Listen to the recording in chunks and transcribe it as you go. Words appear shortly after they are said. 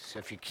So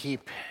if you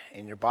keep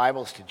in your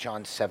Bibles to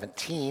John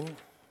 17,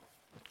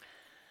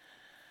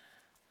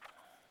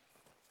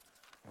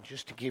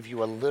 just to give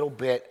you a little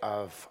bit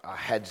of a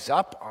heads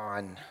up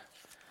on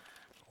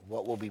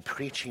what we'll be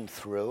preaching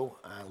through,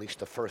 at least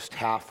the first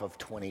half of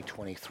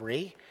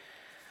 2023.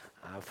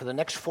 For the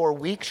next 4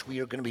 weeks, we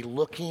are going to be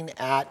looking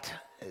at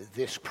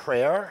this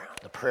prayer,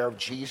 the prayer of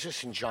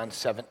Jesus in John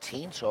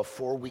 17. So a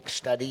 4-week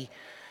study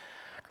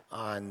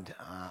on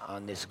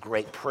this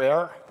great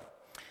prayer.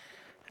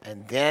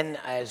 And then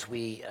as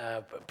we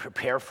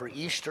prepare for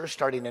Easter,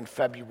 starting in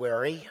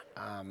February,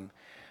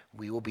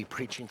 we will be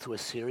preaching through a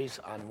series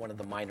on one of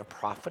the minor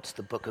prophets,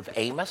 the book of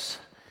Amos.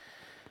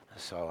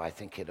 So I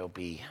think it'll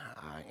be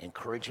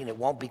encouraging. It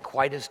won't be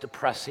quite as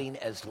depressing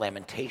as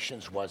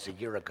Lamentations was a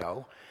year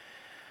ago.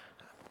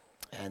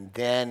 And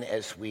then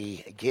as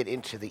we get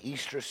into the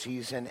Easter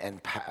season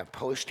and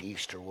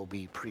post-Easter, we'll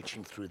be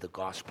preaching through the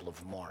Gospel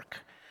of Mark.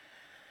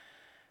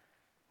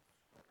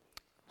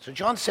 So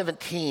John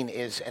 17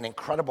 is an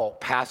incredible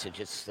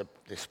passage. It's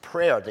this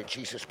prayer that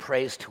Jesus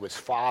prays to his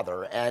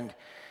Father. And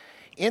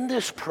in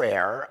this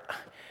prayer,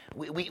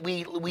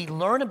 we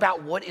learn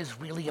about what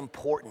is really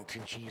important to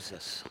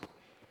Jesus.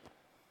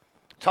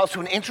 It's also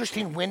an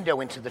interesting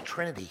window into the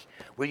Trinity,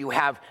 where you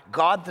have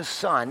God the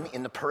Son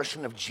in the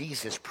person of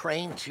Jesus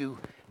praying to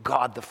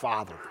God the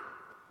Father.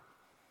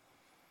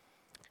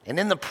 And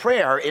in the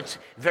prayer, it's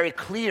very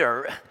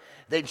clear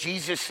that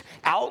Jesus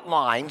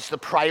outlines the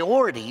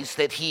priorities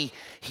that he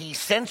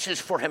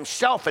senses for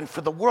himself and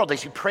for the world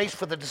as he prays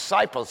for the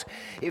disciples.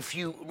 If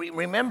you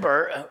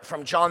remember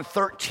from John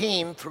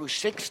 13 through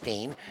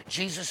 16,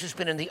 Jesus has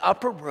been in the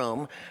upper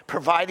room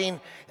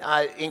providing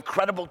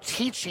incredible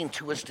teaching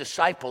to his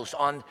disciples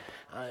on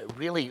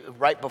really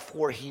right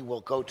before he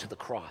will go to the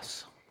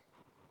cross.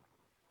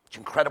 It's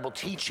incredible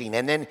teaching.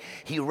 And then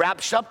he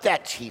wraps up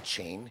that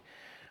teaching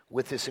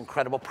with this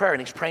incredible prayer.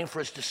 And he's praying for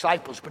his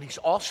disciples, but he's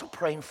also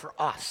praying for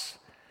us,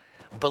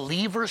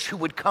 believers who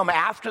would come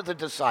after the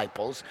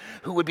disciples,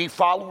 who would be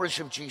followers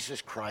of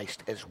Jesus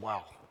Christ as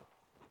well.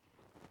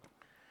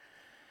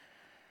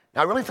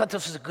 Now, I really thought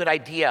this was a good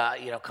idea,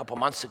 a couple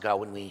months ago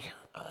when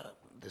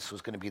this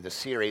was going to be the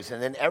series.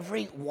 And then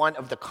every one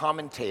of the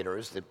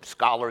commentators, the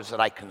scholars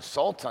that I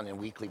consult on a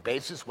weekly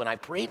basis when I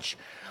preach,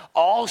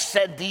 all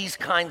said these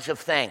kinds of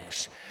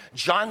things.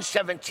 John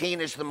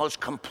 17 is the most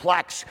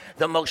complex,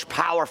 the most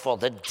powerful,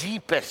 the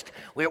deepest.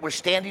 We're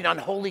standing on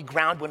holy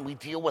ground when we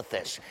deal with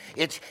this.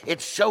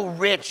 It's so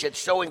rich, it's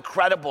so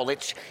incredible,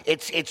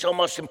 it's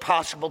almost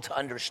impossible to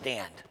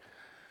understand.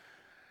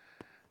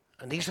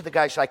 And these are the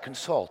guys I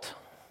consult.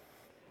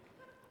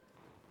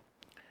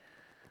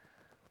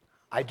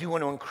 I do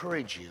want to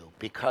encourage you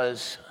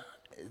because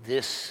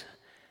this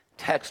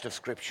text of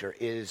Scripture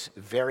is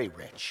very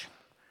rich.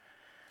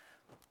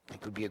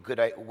 It would be a good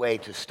way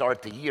to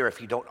start the year if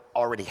you don't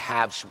already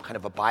have some kind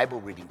of a Bible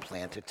reading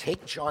plan, to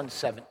take John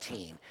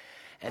 17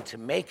 and to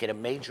make it a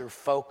major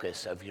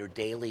focus of your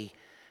daily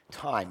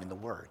time in the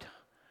Word,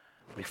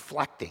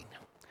 reflecting,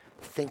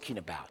 thinking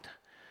about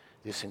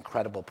this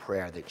incredible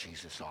prayer that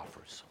Jesus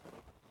offers.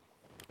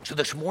 So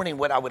this morning,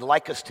 what I would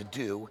like us to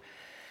do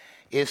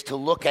is to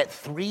look at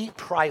 3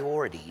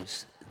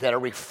 priorities that are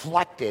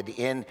reflected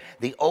in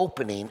the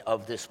opening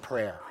of this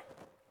prayer.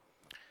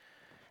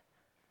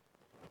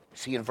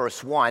 See, in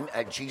verse 1,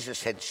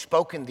 Jesus had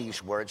spoken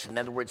these words. In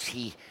other words,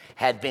 he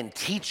had been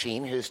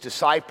teaching his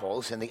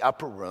disciples in the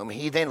upper room.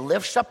 He then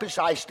lifts up his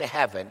eyes to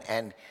heaven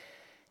and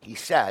he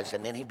says,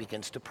 and then he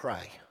begins to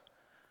pray,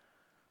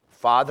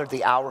 Father,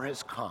 the hour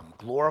has come.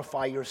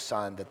 Glorify your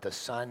Son, that the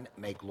Son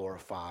may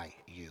glorify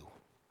you.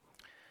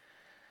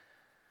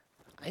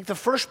 I think the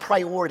first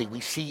priority we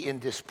see in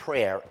this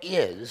prayer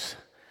is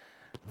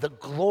the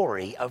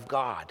glory of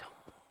God.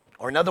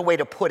 Or another way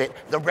to put it,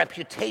 the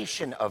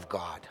reputation of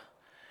God.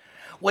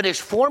 What is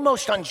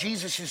foremost on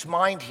Jesus'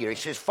 mind here, he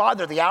says,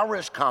 Father, the hour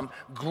has come,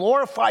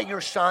 glorify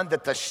your Son,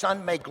 that the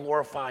Son may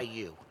glorify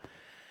you.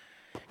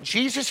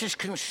 Jesus is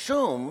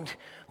consumed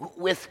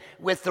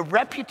with the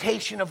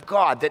reputation of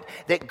God,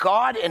 that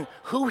God and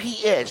who he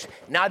is,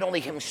 not only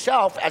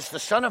himself as the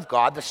Son of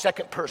God, the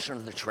second person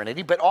of the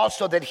Trinity, but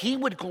also that he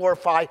would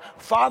glorify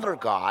Father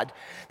God,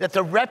 that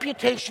the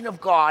reputation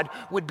of God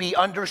would be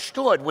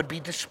understood, would be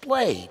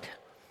displayed.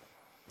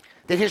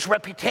 That his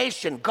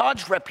reputation,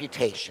 God's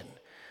reputation,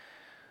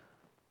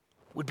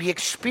 would be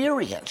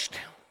experienced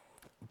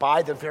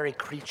by the very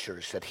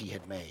creatures that he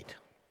had made.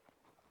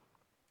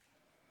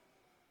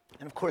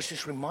 And of course,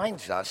 this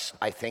reminds us,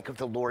 I think, of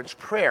the Lord's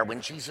Prayer.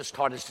 When Jesus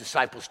taught his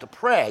disciples to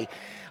pray,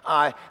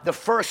 the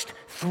first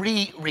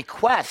 3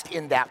 requests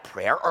in that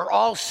prayer are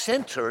all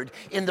centered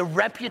in the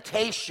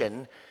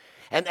reputation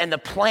and the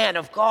plan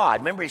of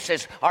God. Remember, he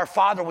says, Our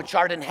Father which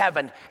art in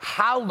heaven,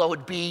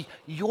 hallowed be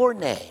your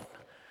name.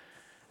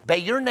 May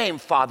your name,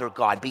 Father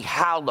God, be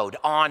hallowed,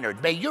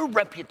 honored. May your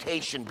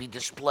reputation be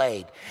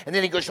displayed. And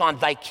then he goes on,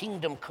 thy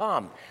kingdom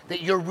come,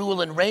 that your rule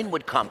and reign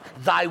would come.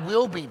 Thy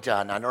will be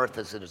done on earth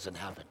as it is in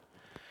heaven.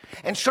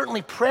 And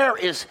certainly prayer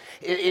is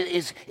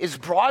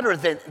broader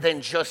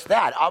than just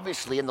that.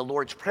 Obviously, in the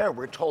Lord's Prayer,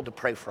 we're told to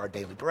pray for our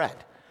daily bread.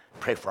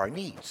 pray for our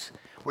needs.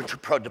 We're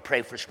told to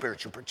pray for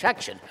spiritual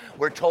protection.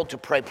 We're told to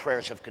pray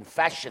prayers of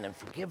confession and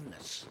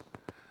forgiveness.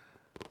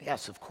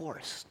 Yes, of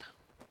course.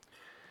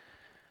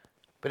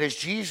 But as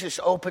Jesus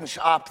opens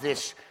up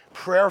this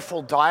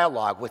prayerful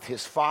dialogue with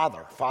his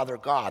Father, Father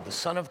God, the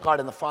Son of God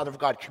and the Father of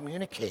God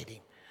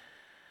communicating,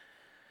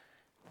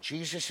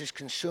 Jesus is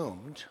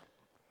consumed,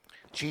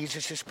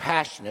 Jesus is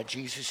passionate,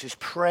 Jesus is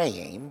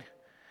praying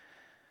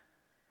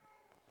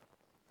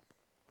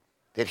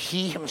that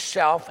he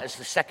himself, as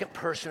the second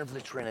person of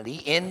the Trinity,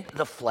 in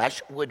the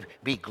flesh, would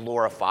be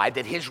glorified,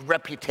 that his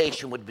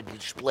reputation would be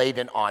displayed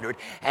and honored,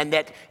 and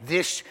that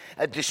this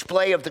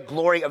display of the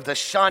glory of the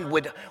Son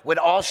would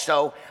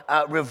also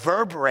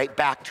reverberate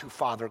back to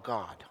Father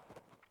God,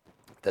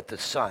 that the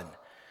Son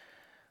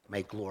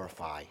may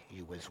glorify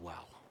you as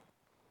well.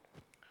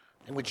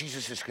 And what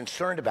Jesus is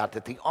concerned about,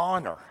 that the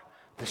honor,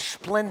 the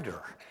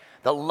splendor,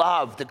 the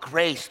love, the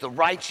grace, the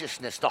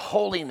righteousness, the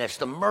holiness,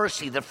 the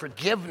mercy, the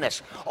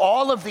forgiveness,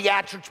 all of the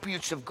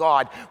attributes of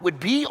God would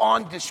be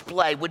on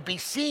display, would be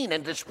seen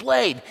and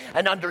displayed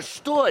and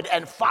understood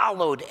and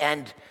followed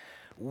and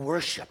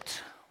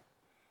worshiped.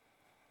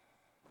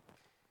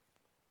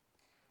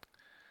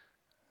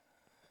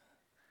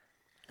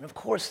 And of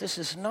course, this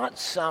is not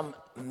some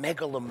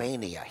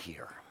megalomania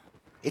here.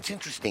 It's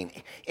interesting.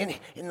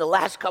 In the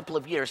last couple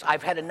of years,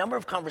 I've had a number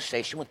of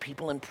conversations with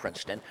people in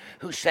Princeton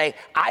who say,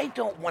 I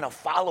don't want to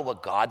follow a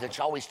God that's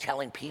always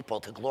telling people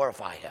to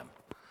glorify him.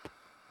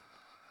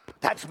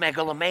 That's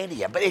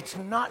megalomania, but it's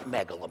not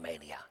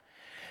megalomania.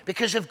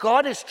 Because if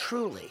God is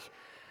truly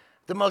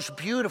the most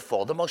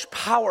beautiful, the most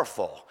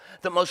powerful,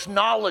 the most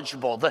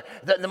knowledgeable, the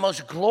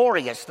most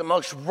glorious, the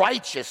most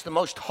righteous, the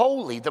most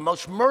holy, the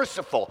most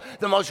merciful,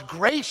 the most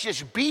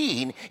gracious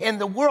being in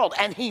the world,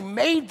 and he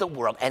made the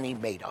world, and he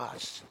made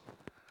us.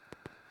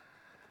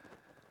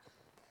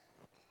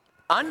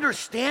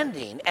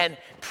 Understanding and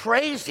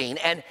praising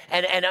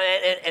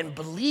and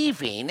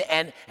believing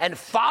and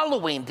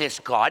following this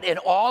God in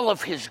all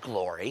of his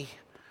glory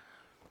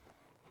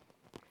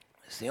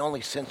is the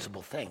only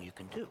sensible thing you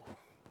can do.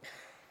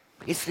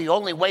 It's the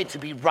only way to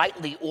be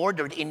rightly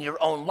ordered in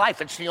your own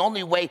life. It's the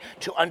only way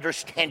to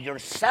understand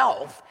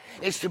yourself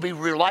is to be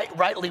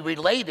rightly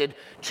related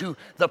to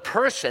the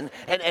person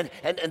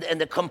and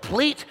the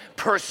complete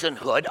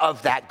personhood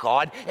of that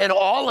God and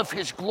all of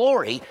his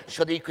glory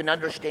so that you can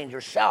understand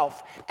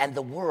yourself and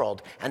the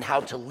world and how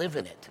to live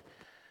in it,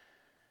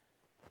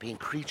 being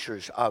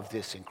creatures of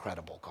this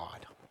incredible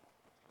God.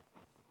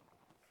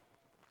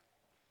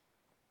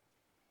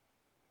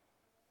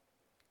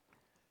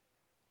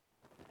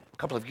 A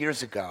couple of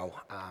years ago,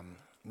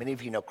 many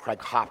of you know Craig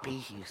Hoppy.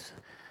 He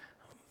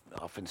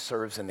often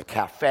serves in the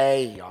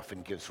cafe. He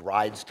often gives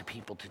rides to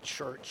people to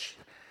church.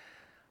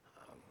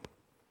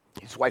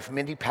 His wife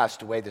Mindy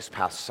passed away this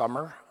past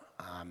summer.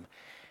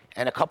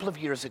 And a couple of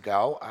years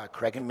ago,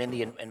 Craig and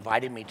Mindy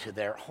invited me to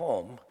their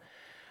home.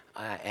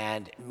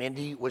 And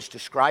Mindy was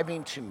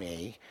describing to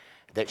me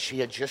that she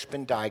had just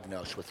been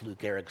diagnosed with Lou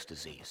Gehrig's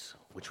disease,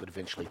 which would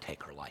eventually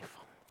take her life.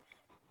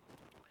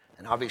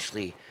 And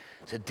obviously,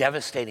 it's a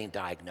devastating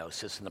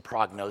diagnosis, and the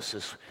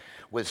prognosis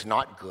was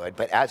not good.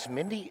 But as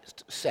Mindy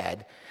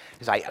said,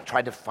 as I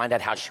tried to find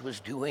out how she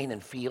was doing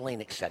and feeling,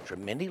 etc.,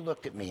 Mindy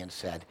looked at me and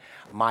said,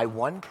 my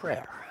one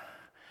prayer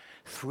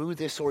through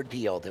this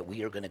ordeal that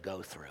we are going to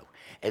go through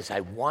is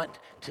I want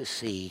to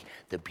see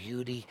the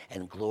beauty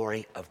and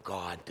glory of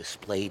God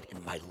displayed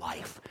in my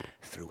life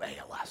through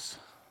ALS.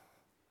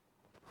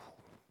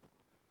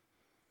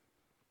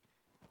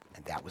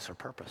 And that was her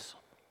purpose.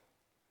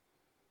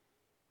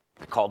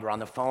 I called her on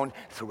the phone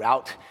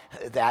throughout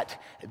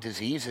that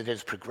disease. It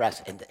has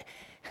progressed. And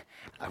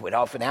I would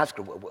often ask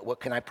her, what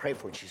can I pray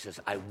for? And she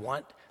says, I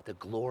want the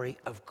glory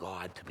of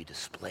God to be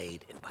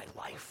displayed in my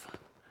life.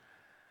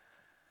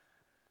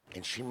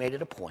 And she made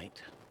it a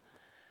point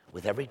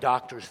with every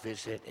doctor's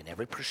visit and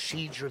every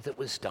procedure that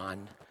was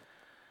done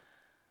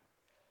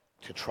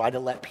to try to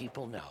let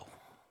people know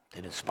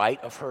that in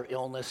spite of her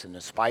illness and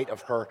in spite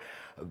of her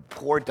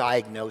poor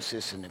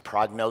diagnosis and the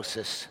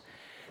prognosis,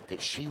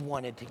 that she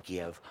wanted to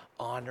give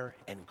honor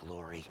and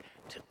glory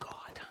to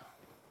God.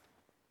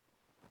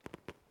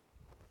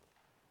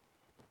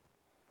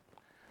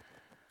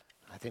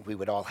 I think we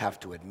would all have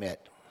to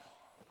admit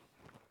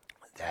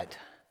that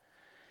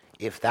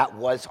if that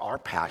was our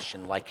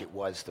passion, like it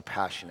was the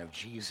passion of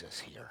Jesus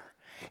here,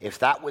 if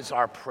that was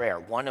our prayer,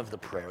 one of the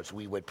prayers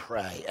we would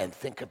pray and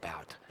think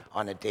about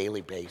on a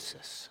daily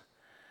basis,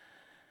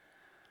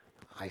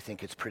 I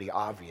think it's pretty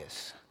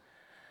obvious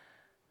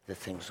that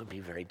things would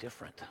be very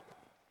different.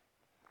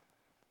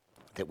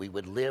 That we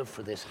would live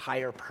for this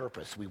higher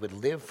purpose. We would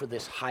live for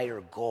this higher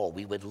goal.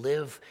 We would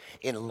live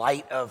in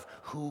light of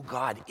who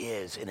God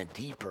is in a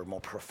deeper,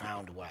 more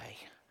profound way.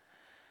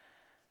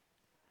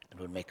 It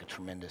would make a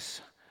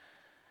tremendous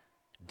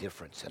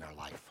difference in our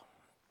life.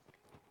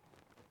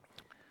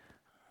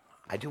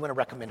 I do want to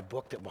recommend a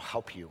book that will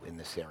help you in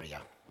this area.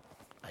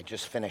 I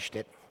just finished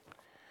it.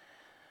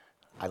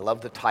 I love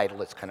the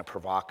title. It's kind of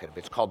provocative.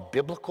 It's called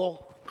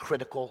Biblical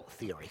Critical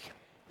Theory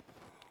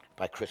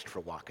by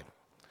Christopher Walken.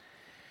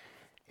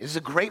 is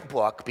a great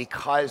book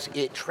because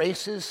it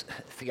traces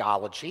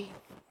theology,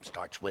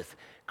 starts with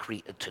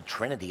to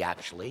Trinity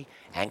actually,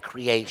 and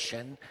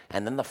creation,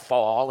 and then the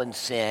fall and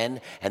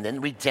sin, and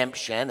then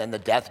redemption, and the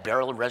death,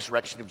 burial, and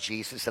resurrection of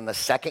Jesus, and the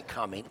second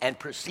coming, and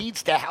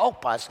proceeds to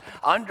help us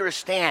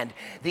understand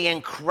the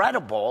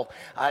incredible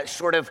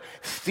sort of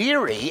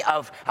theory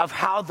of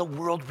how the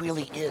world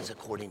really is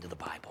according to the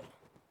Bible.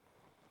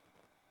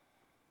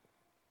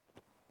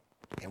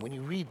 And when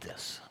you read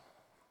this,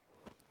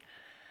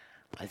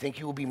 I think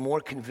you will be more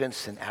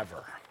convinced than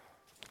ever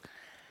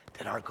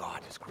that our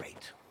God is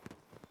great.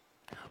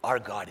 Our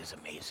God is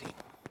amazing.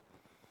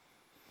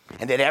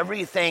 And that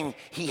everything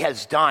he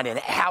has done and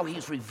how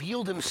he's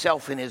revealed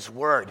himself in his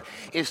word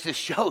is to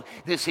show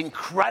this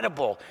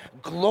incredible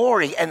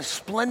glory and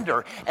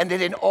splendor. And that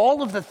in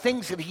all of the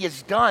things that he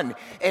has done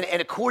and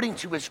according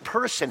to his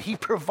person, he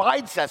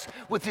provides us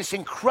with this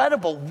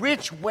incredible,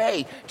 rich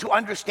way to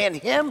understand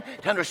him,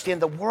 to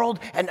understand the world,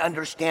 and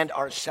understand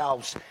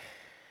ourselves.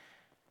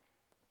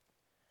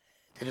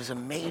 It is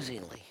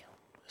amazingly,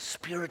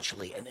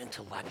 spiritually, and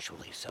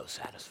intellectually so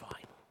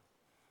satisfying.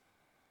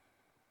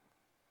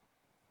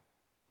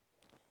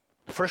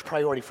 The first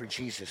priority for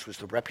Jesus was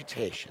the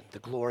reputation, the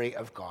glory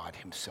of God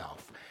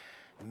himself.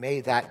 May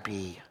that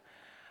be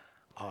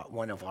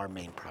one of our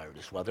main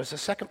priorities. Well, there's a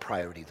second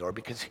priority, though,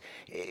 because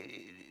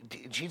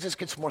Jesus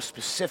gets more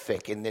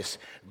specific in this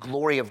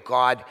glory of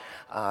God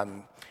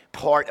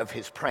part of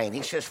his praying.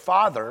 He says,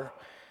 Father,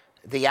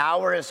 the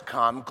hour has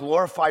come,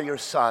 glorify your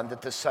Son,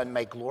 that the Son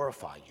may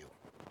glorify you.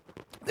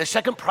 The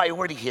second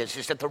priority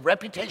is that the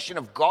reputation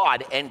of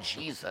God and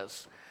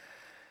Jesus,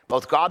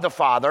 both God the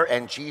Father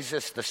and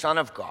Jesus, the Son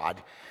of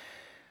God,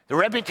 the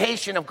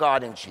reputation of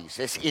God and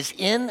Jesus is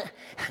in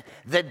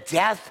the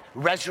death,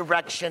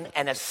 resurrection,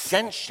 and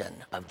ascension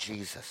of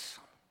Jesus.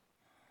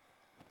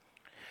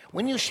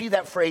 When you see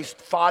that phrase,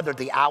 Father,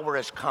 the hour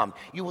has come,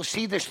 you will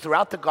see this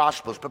throughout the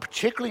Gospels, but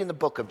particularly in the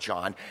book of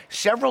John.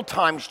 Several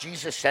times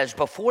Jesus says,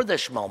 before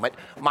this moment,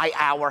 my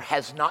hour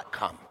has not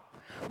come.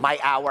 My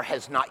hour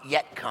has not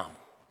yet come.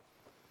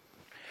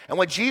 And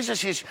what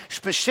Jesus is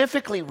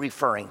specifically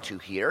referring to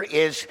here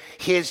is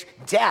his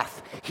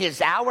death.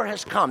 His hour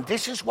has come.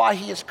 This is why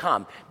he has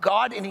come.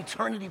 God in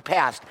eternity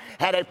past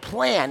had a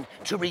plan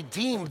to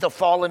redeem the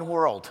fallen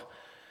world.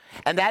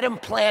 And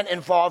that plan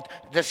involved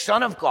the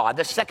Son of God,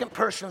 the second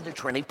person of the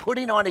Trinity,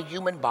 putting on a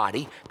human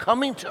body,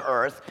 coming to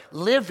earth,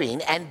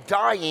 living and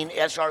dying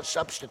as our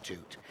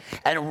substitute,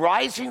 and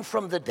rising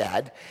from the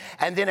dead,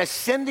 and then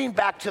ascending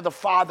back to the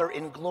Father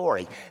in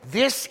glory.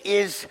 This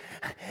is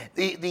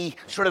the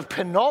sort of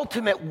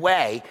penultimate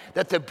way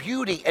that the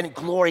beauty and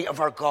glory of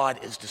our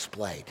God is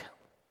displayed.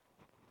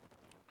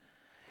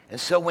 And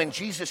so when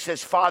Jesus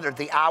says, Father,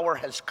 the hour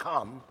has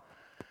come,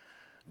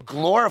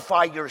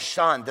 glorify your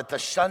Son, that the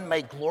Son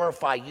may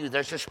glorify you.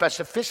 There's a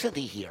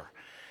specificity here.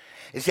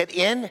 Is that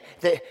in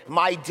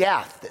my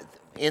death,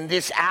 in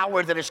this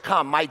hour that has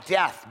come, my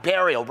death,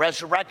 burial,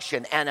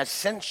 resurrection, and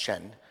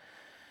ascension,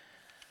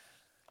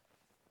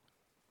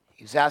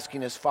 he's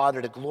asking his Father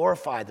to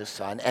glorify the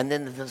Son, and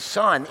then the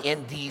Son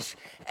in these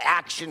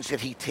actions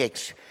that he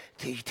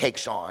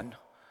takes on,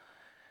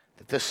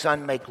 that the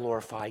Son may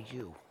glorify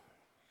you.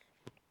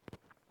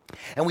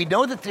 And we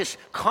know that this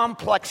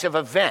complex of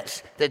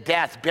events, the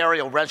death,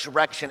 burial,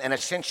 resurrection, and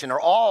ascension,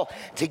 are all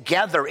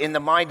together in the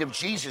mind of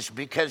Jesus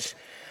because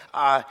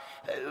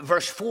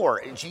verse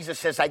 4, Jesus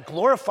says, I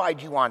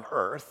glorified you on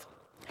earth,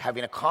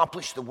 having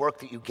accomplished the work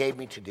that you gave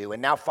me to do.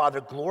 And now,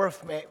 Father,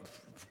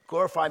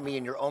 glorify me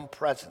in your own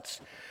presence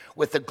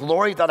with the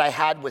glory that I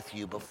had with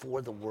you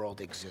before the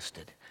world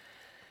existed.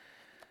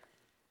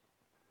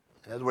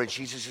 In other words,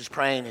 Jesus is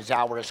praying, his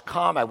hour has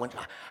come.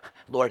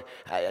 Lord,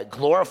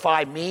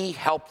 glorify me,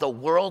 help the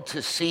world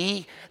to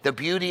see the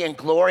beauty and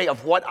glory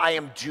of what I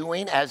am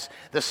doing as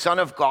the Son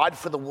of God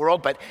for the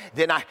world. But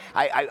then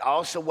I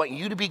also want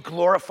you to be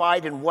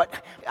glorified in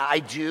what I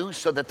do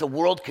so that the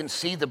world can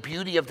see the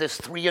beauty of this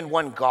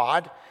three-in-one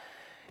God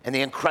and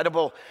the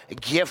incredible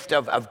gift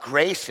of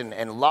grace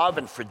and love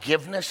and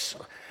forgiveness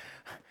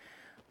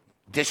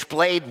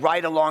displayed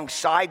right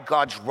alongside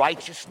God's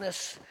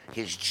righteousness,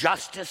 his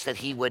justice, that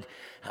he would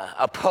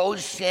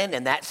oppose sin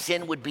and that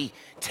sin would be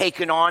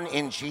taken on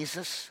in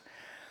Jesus.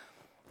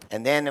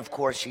 And then, of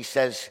course, he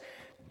says,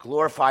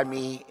 glorify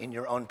me in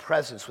your own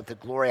presence with the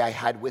glory I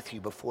had with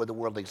you before the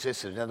world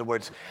existed. In other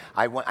words,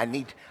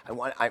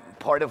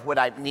 part of what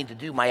I need to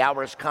do, my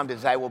hour has come,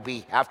 is I will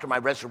be, after my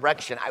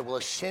resurrection, I will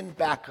ascend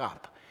back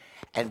up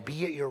and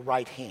be at your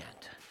right hand,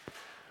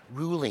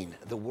 ruling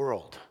the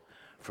world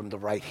from the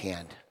right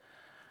hand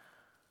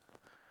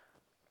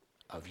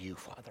of you,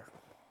 Father.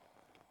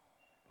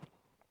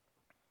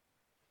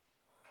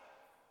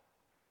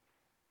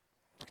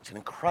 It's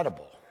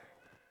incredible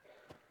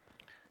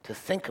to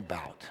think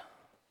about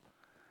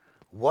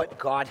what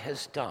God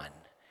has done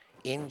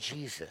in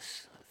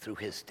Jesus through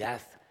his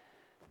death,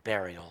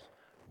 burial,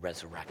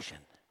 resurrection,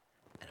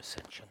 and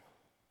ascension.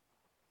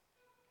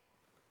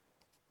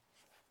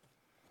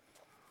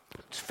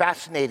 It's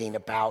fascinating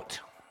about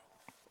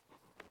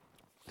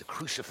the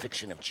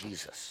crucifixion of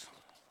Jesus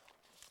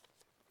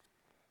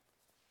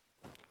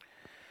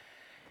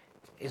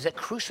is that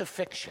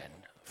crucifixion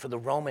for the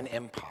Roman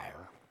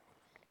Empire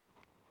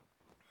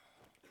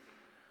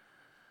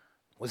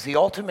was the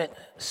ultimate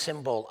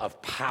symbol of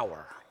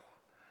power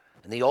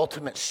and the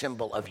ultimate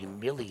symbol of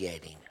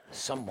humiliating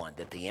someone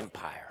that the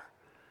empire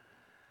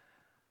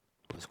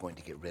was going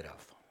to get rid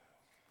of.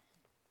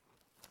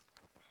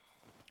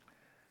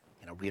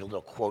 I'll read a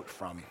little quote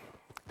from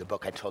the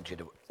book I told you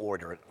to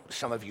order.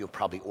 Some of you have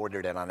probably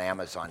ordered it on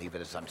Amazon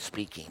even as I'm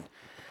speaking.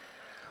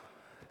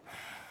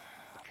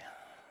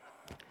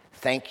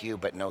 Thank you,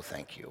 but no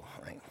thank you,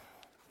 right?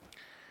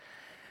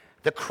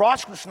 The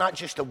cross was not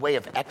just a way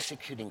of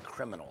executing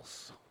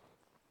criminals.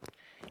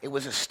 It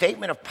was a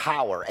statement of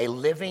power, a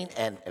living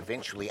and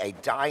eventually a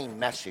dying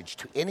message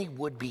to any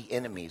would-be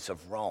enemies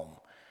of Rome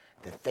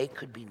that they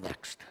could be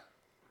next.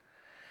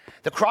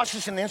 The cross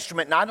is an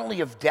instrument not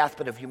only of death,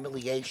 but of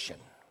humiliation.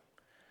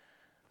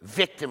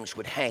 Victims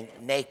would hang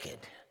naked.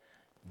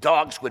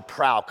 Dogs would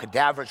prowl.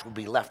 Cadavers would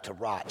be left to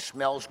rot.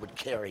 Smells would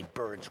carry.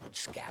 Birds would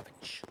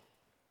scavenge.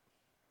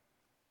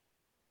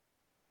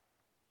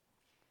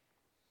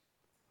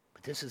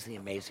 But this is the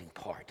amazing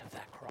part of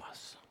that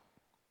cross.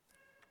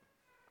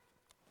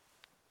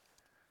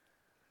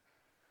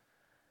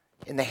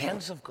 In the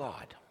hands of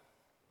God,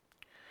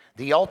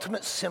 the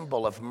ultimate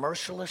symbol of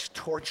merciless,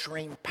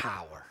 torturing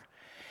power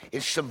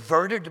is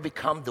subverted to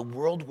become the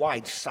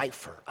worldwide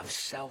cipher of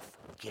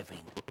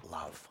self-giving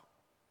love.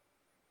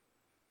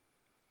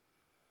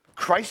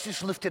 Christ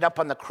is lifted up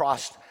on the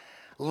cross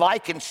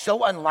like and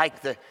so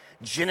unlike the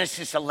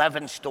Genesis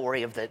 11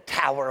 story of the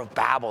Tower of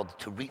Babel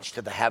to reach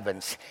to the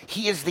heavens.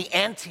 He is the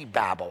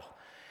anti-Babel,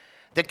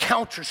 the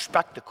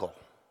counter-spectacle.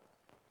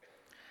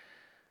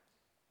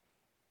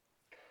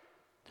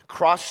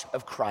 Cross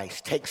of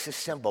Christ takes a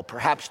symbol,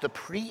 perhaps the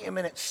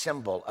preeminent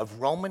symbol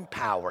of Roman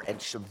power,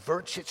 and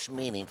subverts its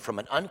meaning from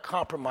an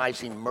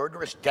uncompromising,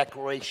 murderous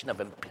declaration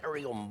of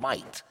imperial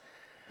might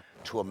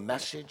to a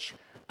message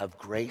of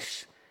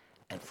grace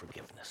and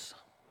forgiveness.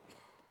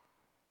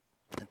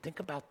 And think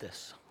about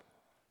this.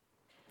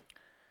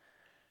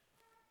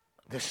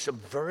 The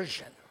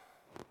subversion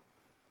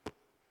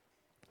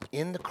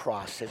in the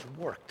cross has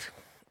worked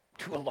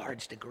to a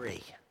large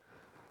degree.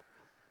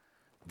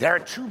 There are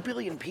 2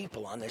 billion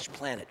people on this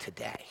planet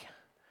today.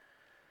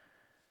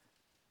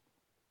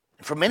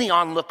 For many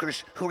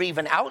onlookers who are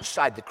even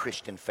outside the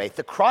Christian faith,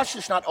 the cross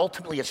is not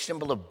ultimately a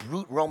symbol of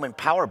brute Roman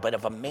power, but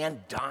of a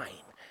man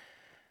dying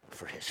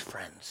for his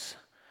friends,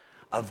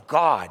 of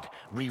God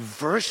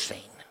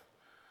reversing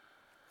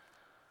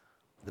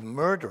the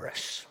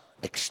murderous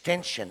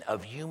extension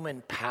of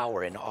human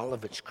power in all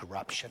of its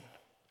corruption,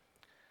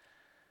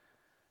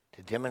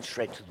 to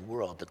demonstrate to the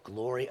world the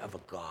glory of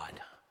a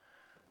God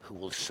who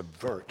will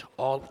subvert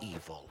all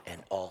evil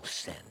and all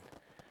sin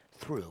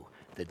through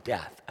the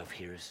death of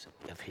his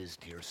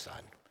dear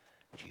Son,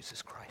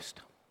 Jesus Christ.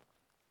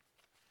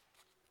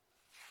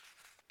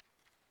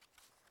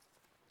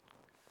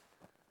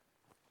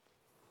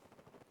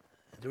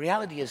 The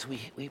reality is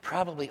we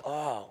probably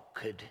all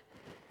could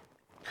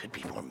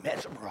be more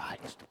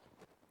mesmerized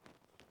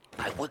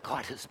by what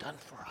God has done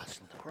for us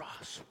in the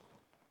cross.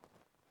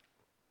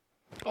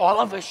 All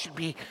of us should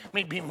be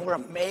maybe more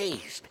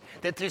amazed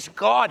that this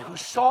God who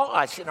saw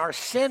us in our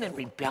sin and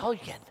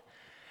rebellion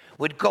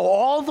would go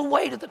all the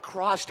way to the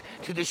cross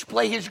to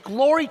display his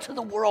glory to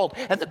the world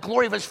and the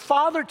glory of his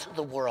Father to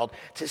the world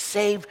to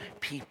save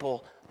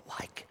people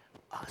like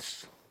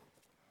us.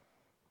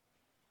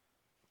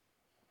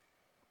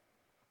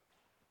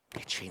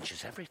 It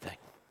changes everything.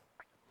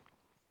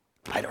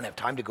 I don't have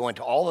time to go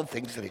into all the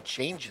things that it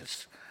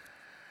changes.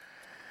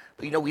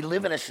 But we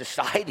live in a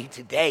society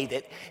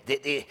today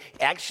that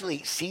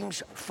actually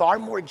seems far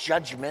more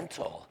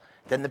judgmental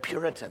than the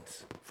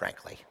Puritans,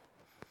 frankly.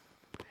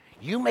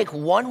 You make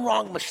one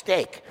wrong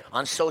mistake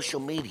on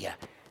social media,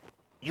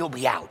 you'll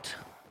be out.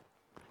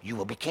 You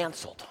will be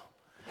canceled.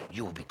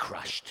 You will be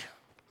crushed.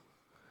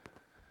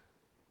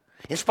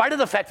 In spite of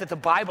the fact that the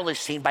Bible is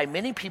seen by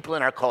many people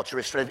in our culture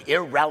as sort of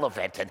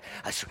irrelevant and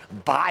a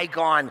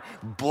bygone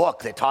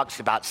book that talks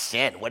about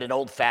sin, what an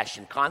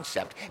old-fashioned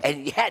concept.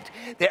 And yet,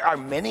 there are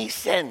many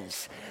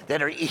sins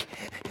that are,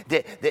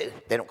 they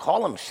don't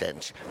call them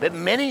sins, but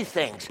many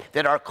things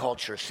that our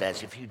culture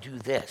says, if you do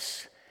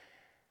this,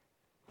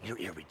 you're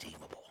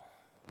irredeemable.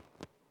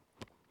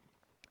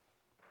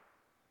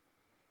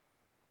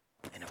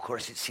 And of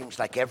course, it seems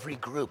like every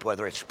group,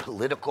 whether it's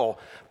political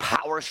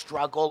power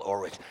struggle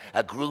or it's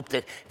a group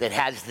that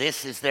has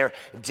this as their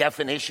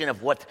definition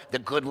of what the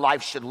good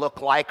life should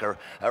look like or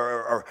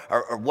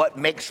what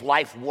makes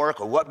life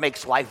work or what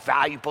makes life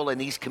valuable in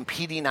these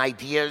competing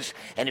ideas.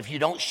 And if you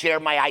don't share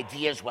my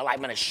ideas, well, I'm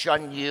going to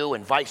shun you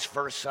and vice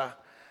versa.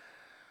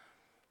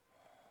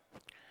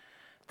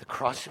 The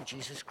cross of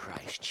Jesus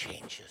Christ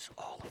changes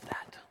all of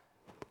that.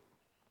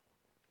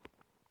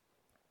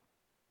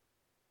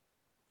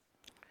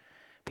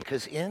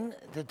 Because in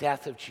the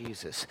death of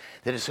Jesus,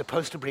 that is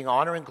supposed to bring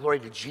honor and glory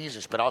to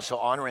Jesus, but also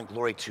honor and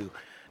glory to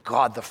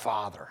God the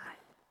Father,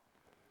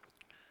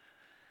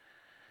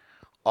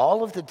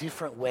 all of the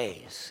different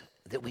ways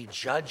that we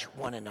judge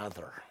one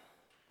another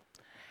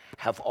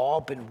have all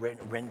been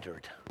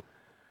rendered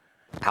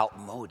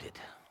outmoded,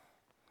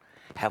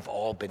 have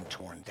all been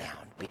torn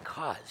down,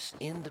 because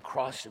in the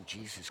cross of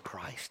Jesus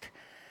Christ,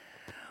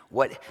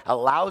 what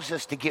allows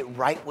us to get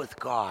right with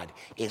God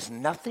is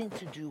nothing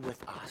to do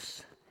with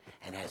us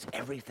and has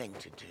everything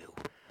to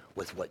do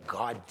with what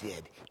God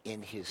did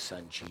in his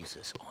son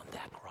Jesus on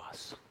that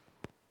cross.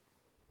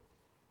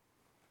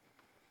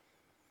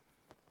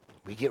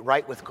 We get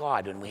right with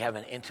God and we have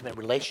an intimate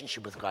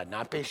relationship with God,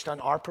 not based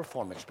on our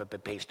performance,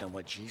 but based on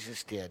what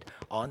Jesus did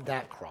on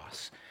that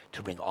cross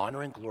to bring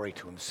honor and glory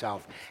to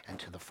himself and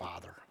to the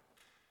Father.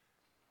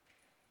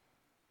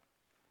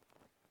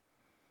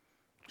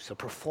 So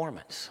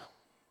performance,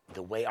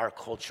 the way our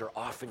culture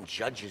often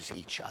judges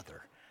each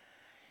other,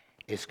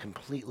 is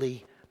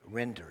completely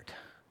rendered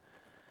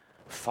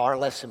far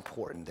less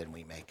important than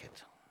we make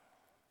it.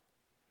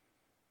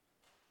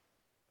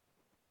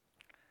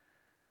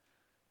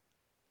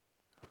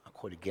 I'll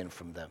quote again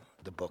from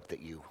the book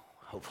that you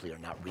hopefully are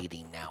not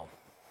reading now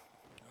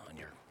on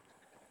your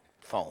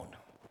phone.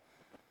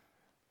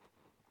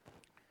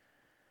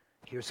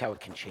 Here's how it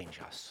can change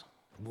us.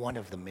 One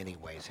of the many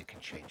ways it can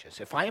change us.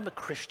 If I am a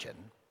Christian,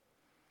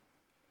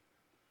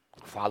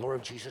 a follower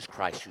of Jesus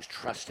Christ who's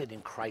trusted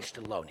in Christ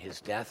alone,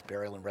 his death,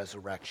 burial, and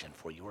resurrection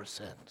for your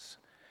sins,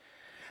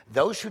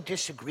 those who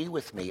disagree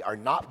with me are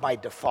not by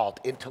default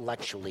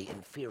intellectually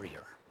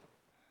inferior.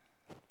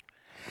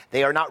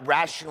 They are not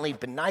rationally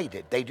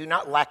benighted. They do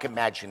not lack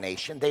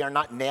imagination. They are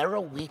not narrow,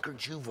 weak, or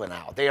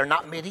juvenile. They are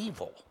not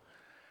medieval.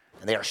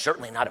 And they are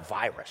certainly not a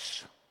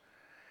virus.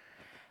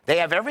 They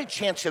have every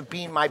chance of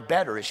being my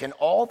betters in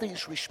all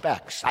these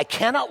respects. I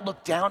cannot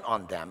look down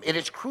on them. It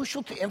is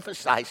crucial to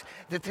emphasize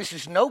that this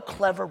is no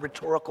clever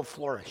rhetorical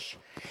flourish.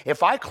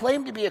 If I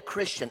claim to be a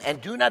Christian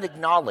and do not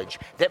acknowledge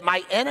that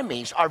my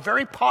enemies are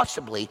very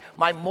possibly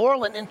my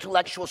moral and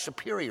intellectual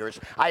superiors,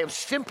 I have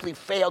simply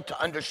failed to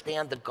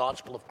understand the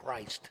gospel of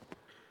Christ.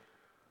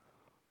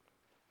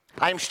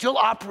 I am still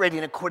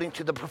operating according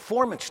to the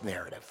performance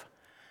narrative,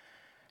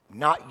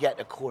 not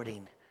yet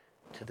according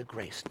to the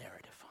grace narrative.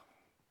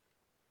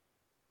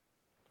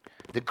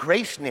 The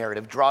grace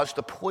narrative draws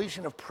the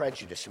poison of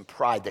prejudice and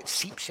pride that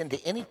seeps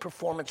into any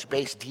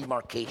performance-based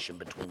demarcation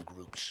between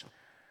groups.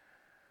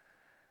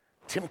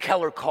 Tim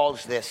Keller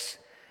calls this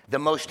the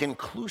most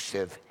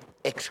inclusive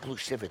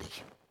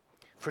exclusivity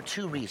for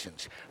two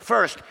reasons.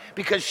 First,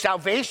 because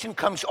salvation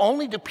comes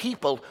only to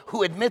people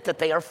who admit that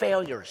they are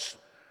failures.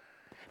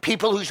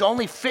 People whose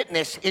only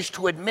fitness is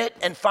to admit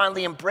and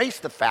finally embrace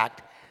the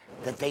fact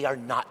that they are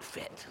not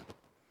fit.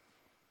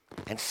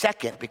 And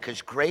second,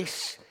 because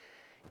grace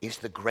is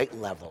the great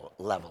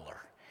leveler.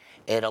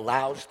 It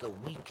allows the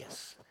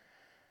weakest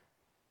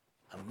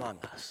among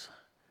us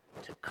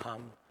to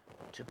come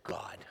to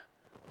God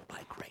by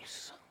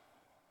grace.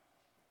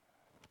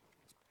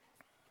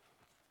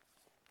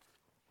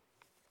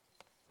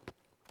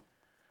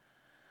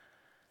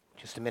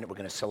 Just a minute, we're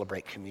going to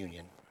celebrate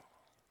communion.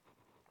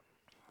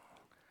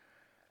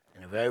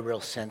 In a very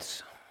real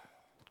sense,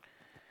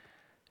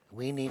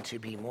 we need to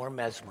be more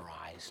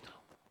mesmerized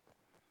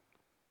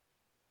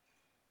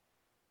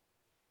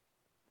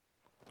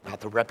about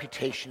the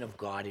reputation of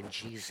God in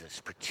Jesus,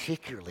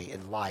 particularly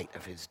in light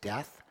of his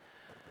death,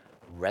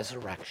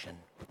 resurrection,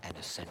 and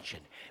ascension.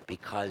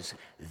 Because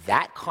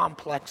that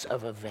complex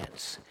of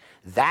events,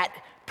 that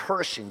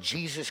person,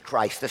 Jesus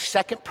Christ, the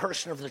second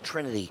person of the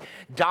Trinity,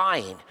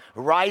 dying,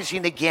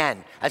 rising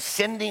again,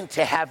 ascending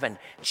to heaven,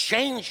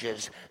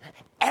 changes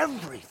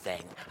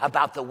everything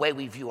about the way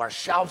we view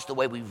ourselves, the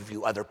way we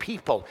view other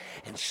people,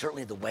 and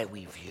certainly the way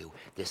we view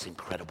this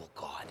incredible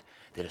God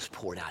that has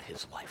poured out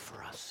his life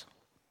for us.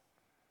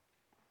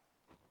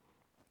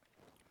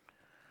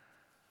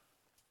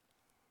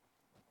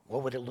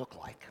 What would it look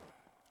like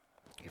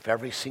if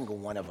every single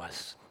one of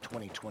us,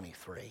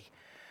 2023,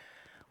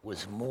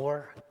 was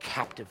more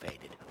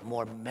captivated,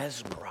 more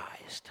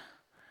mesmerized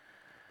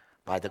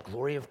by the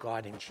glory of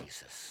God in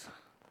Jesus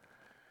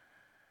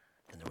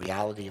and the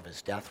reality of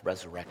his death,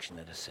 resurrection,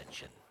 and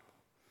ascension?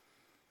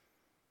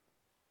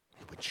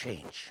 It would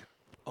change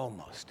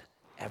almost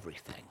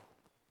everything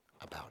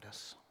about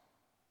us.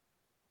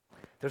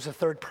 There's a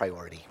third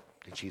priority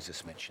that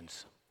Jesus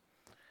mentions.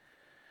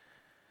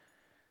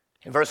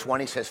 In verse 1,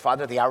 he says,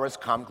 Father, the hour has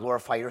come,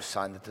 glorify your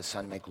Son, that the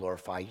Son may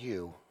glorify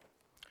you.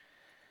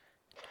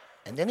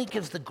 And then he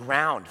gives the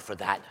ground for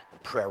that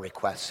prayer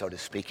request, so to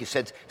speak. He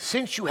says,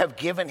 since you have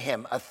given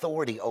him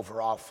authority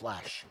over all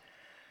flesh,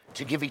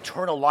 to give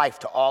eternal life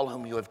to all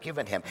whom you have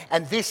given him.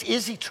 And this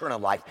is eternal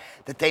life,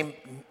 that they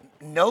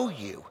know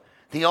you,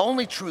 the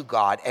only true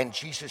God, and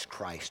Jesus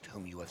Christ,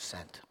 whom you have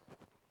sent.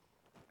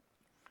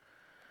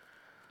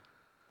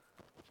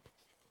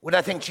 What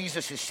I think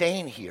Jesus is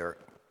saying here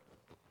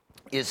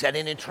is that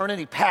in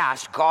eternity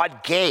past,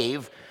 God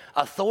gave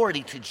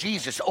authority to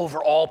Jesus over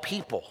all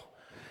people.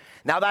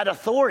 Now that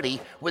authority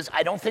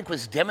I don't think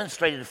was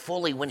demonstrated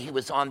fully when he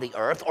was on the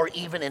earth or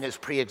even in his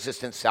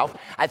pre-existent self.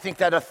 I think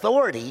that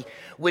authority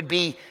would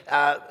be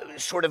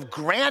sort of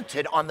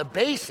granted on the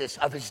basis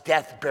of his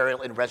death,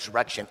 burial, and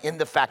resurrection, in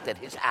the fact that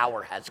his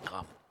hour has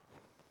come.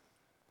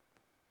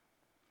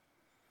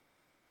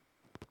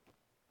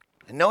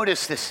 And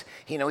notice this,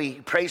 he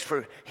prays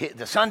for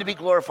the Son to be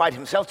glorified,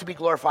 himself to be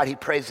glorified. He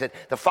prays that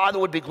the Father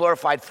would be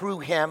glorified through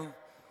him,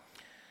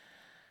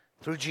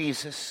 through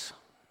Jesus.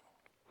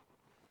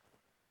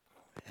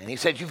 And he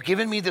said, you've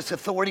given me this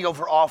authority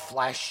over all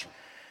flesh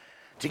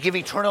to give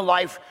eternal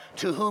life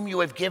to whom you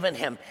have given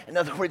him. In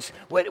other words,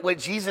 what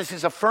Jesus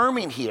is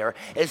affirming here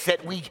is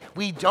that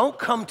we don't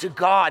come to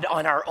God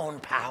on our own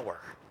power.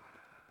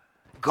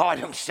 God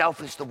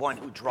himself is the one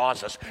who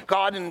draws us.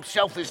 God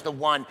himself is the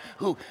one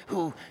who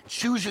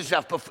chooses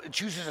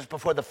us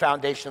before the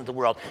foundation of the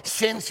world,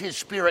 sends his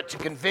Spirit to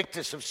convict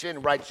us of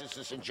sin,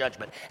 righteousness, and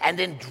judgment, and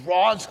then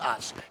draws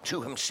us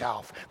to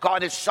himself.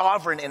 God is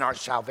sovereign in our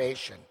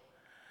salvation.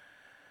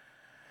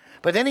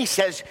 But then he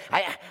says,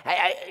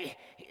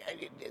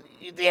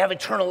 they have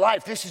eternal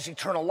life. This is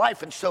eternal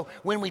life. And so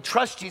when we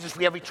trust Jesus,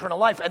 we have eternal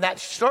life. And that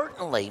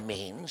certainly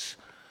means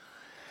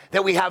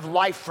that we have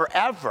life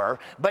forever.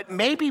 But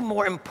maybe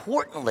more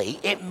importantly,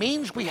 it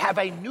means we have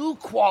a new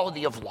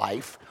quality of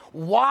life.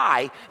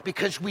 Why?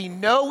 Because we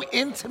know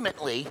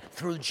intimately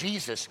through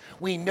Jesus,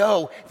 we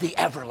know the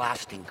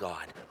everlasting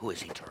God who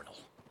is eternal.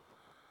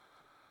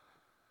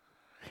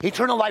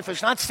 Eternal life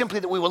is not simply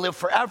that we will live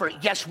forever.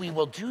 Yes, we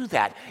will do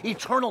that.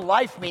 Eternal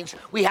life means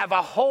we have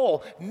a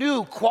whole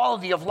new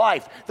quality of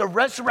life. The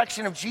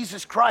resurrection of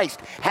Jesus Christ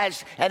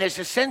and his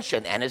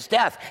ascension and his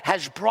death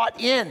has brought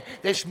in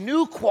this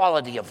new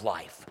quality of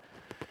life.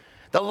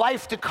 The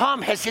life to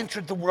come has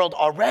entered the world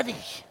already.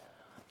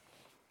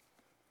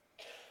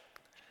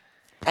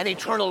 And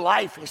eternal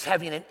life is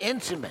having an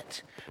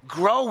intimate,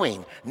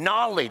 growing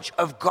knowledge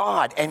of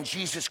God and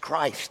Jesus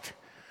Christ.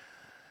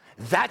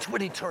 That's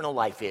what eternal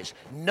life is,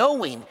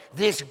 knowing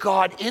this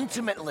God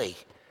intimately,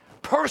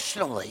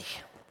 personally.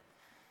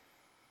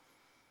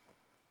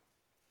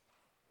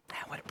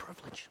 Man, what a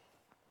privilege.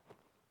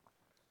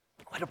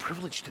 What a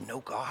privilege to know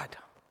God,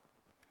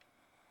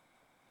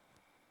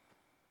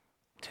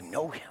 to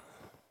know him,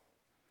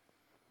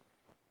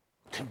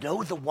 to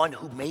know the one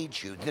who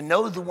made you, to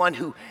know the one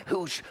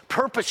whose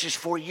purpose is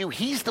for you.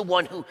 He's the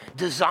one who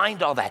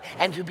designed all that.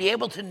 And to be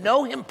able to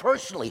know him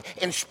personally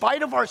in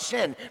spite of our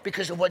sin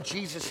because of what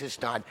Jesus has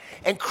done.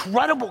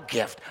 Incredible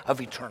gift of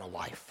eternal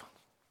life.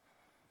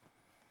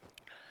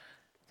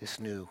 This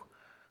new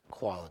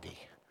quality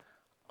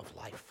of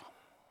life.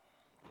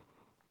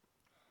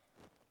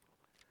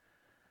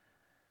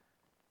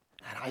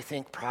 And I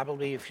think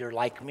probably if you're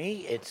like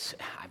me,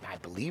 I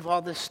believe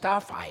all this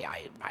stuff.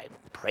 I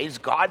praise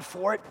God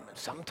for it.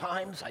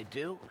 Sometimes I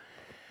do.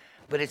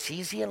 But it's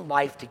easy in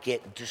life to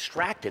get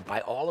distracted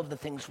by all of the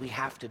things we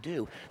have to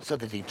do so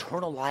that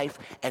eternal life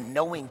and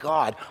knowing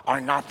God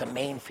are not the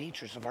main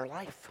features of our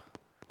life.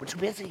 We're too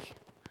busy.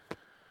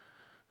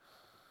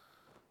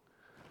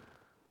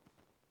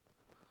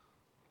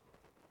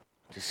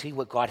 To see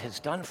what God has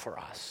done for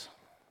us.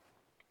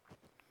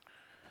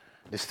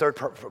 This third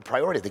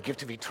priority, the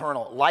gift of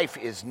eternal life,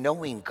 is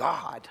knowing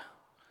God.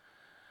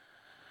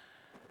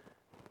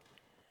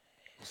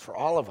 It's for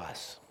all of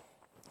us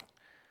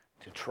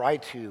to try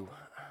to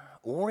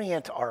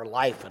orient our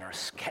life and our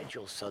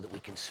schedule so that we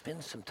can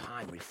spend some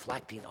time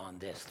reflecting on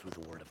this through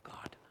the Word of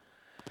God.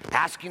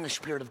 Asking the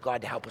Spirit of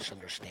God to help us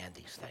understand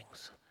these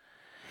things.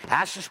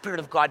 Ask the Spirit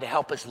of God to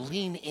help us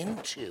lean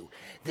into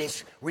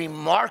this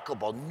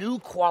remarkable new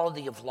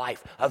quality of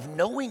life, of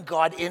knowing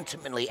God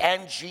intimately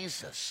and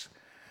Jesus.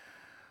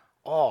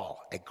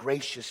 All a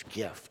gracious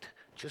gift,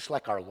 just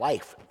like our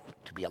life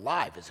to be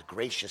alive is a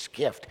gracious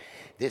gift.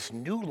 This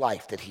new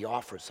life that he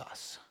offers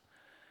us,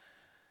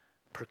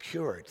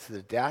 procured through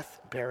the death,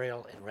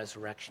 burial, and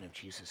resurrection of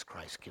Jesus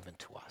Christ given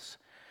to us.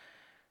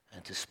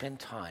 And to spend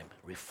time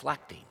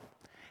reflecting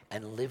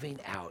and living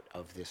out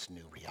of this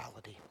new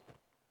reality.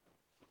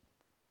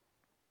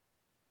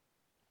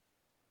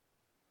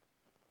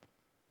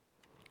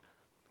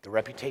 The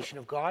reputation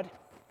of God,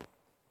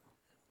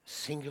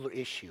 singular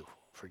issue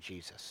for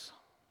Jesus.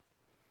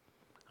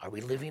 Are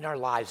we living our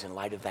lives in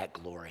light of that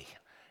glory,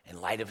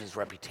 in light of his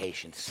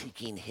reputation,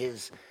 seeking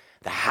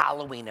the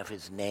hallowing of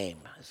his name,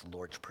 as the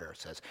Lord's Prayer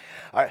says?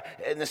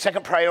 And the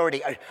second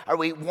priority, are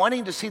we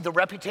wanting to see the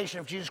reputation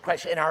of Jesus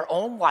Christ in our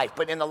own life,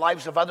 but in the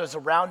lives of others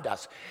around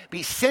us,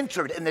 be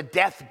centered in the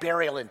death,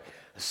 burial, and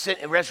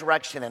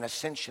resurrection and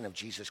ascension of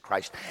Jesus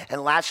Christ?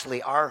 And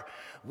lastly, are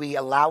we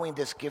allowing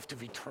this gift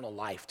of eternal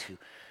life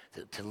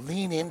to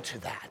lean into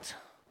that?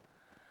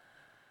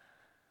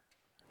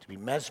 To be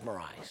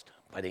mesmerized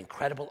by the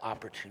incredible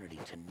opportunity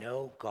to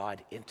know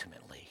God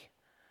intimately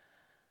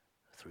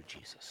through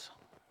Jesus.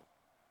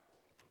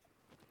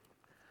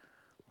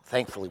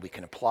 Thankfully, we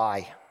can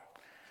apply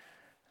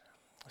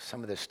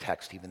some of this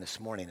text even this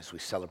morning as we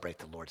celebrate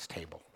the Lord's table.